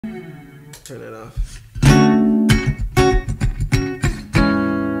turn that off.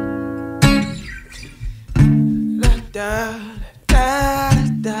 Da da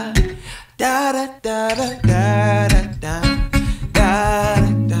da da da da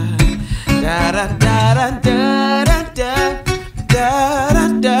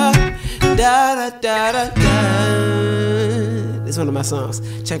da da da da. This is one of my songs.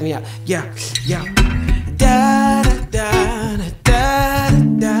 Check me out. Yeah, yeah. Da da da da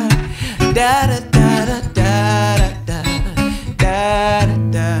da da da da da da da da da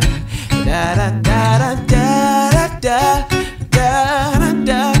da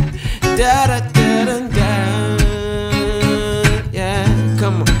da da da yeah,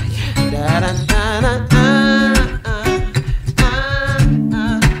 come on. Da da da da da.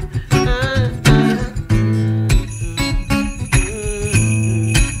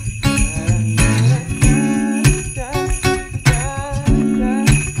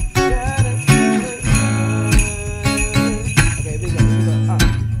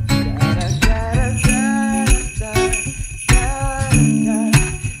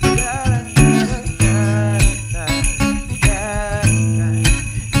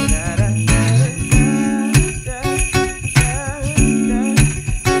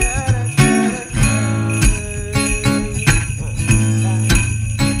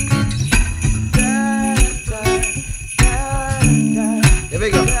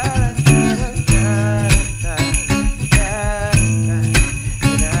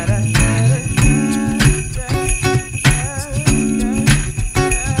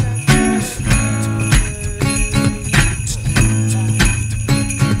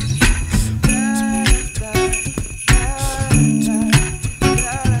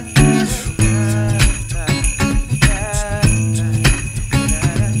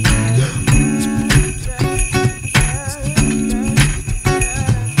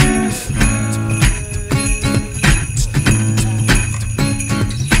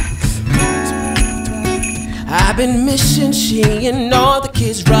 I've been missing she and all the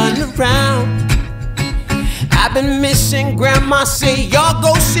kids running around. I've been missing grandma say y'all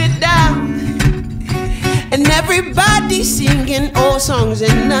go sit down. And everybody singing old songs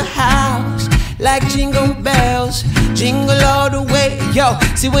in the house, like jingle bells, jingle all the way. Yo,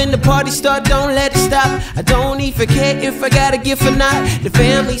 see when the party start, don't let it stop. I don't even care if I got a gift or not. The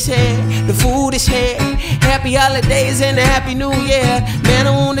family's here, the food is here. Happy holidays and a happy new year. Man,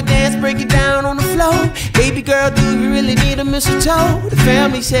 I wanna dance, break it down on the floor. Baby girl, do you really need a mistletoe? The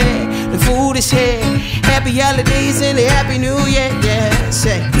family's here, the food is here. Happy holidays and a happy new year. Yeah,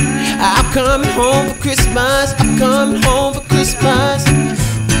 say, I'm coming home for Christmas. I'm coming home for Christmas.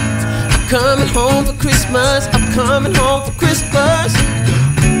 Coming home for Christmas, I'm coming home for Christmas.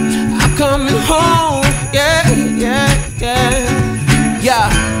 I'm coming home, yeah, yeah, yeah, yeah.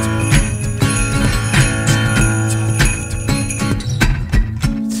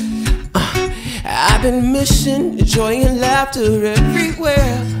 I've been missing the joy and laughter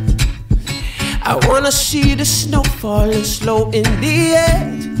everywhere. I wanna see the snow falling slow in the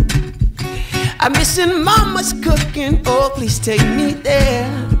air. I'm missing mama's cooking, oh please take me there.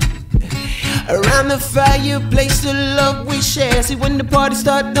 Around the fireplace, the love we share. See when the party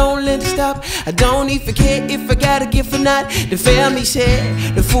start, don't let it stop. I don't even care if I got a gift or not. The family's here,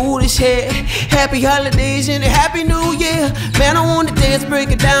 the food is here. Happy holidays and a happy new year. Man, I wanna dance, break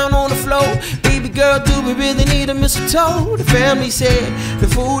it down on the floor. Baby girl, do we really need a mistletoe? The family's here, the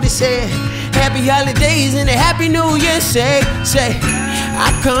food is here. Happy holidays and a happy new year. Say,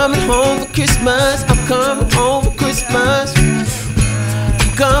 I'm coming home for Christmas. I'm coming home for Christmas.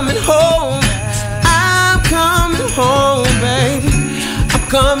 I'm coming home. Coming home, baby. I'm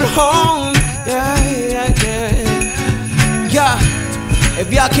coming home. Yeah, yeah, yeah. Yeah.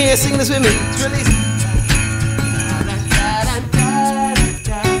 If y'all can't sing this with me, it's really easy.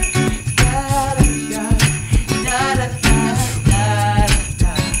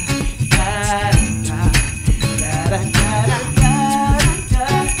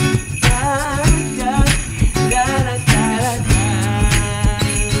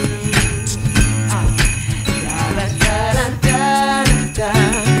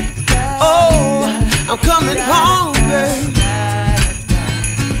 I'm coming home, baby.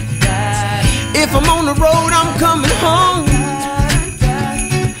 If I'm on the road, I'm coming home.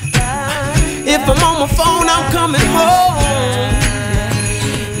 If I'm on my phone, I'm coming home.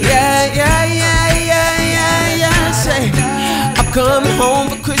 Yeah, yeah, yeah, yeah, yeah, yeah. Say, I'm coming home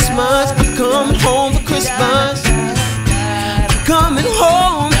for Christmas. I'm coming home for Christmas. I'm coming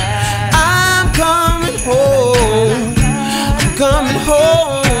home. I'm coming home. I'm coming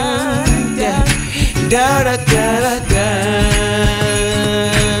home. Da da da da da.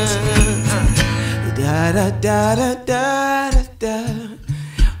 da da da da da.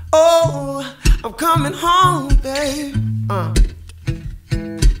 Oh, I'm coming home, babe.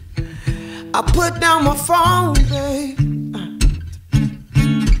 I put down my phone, babe.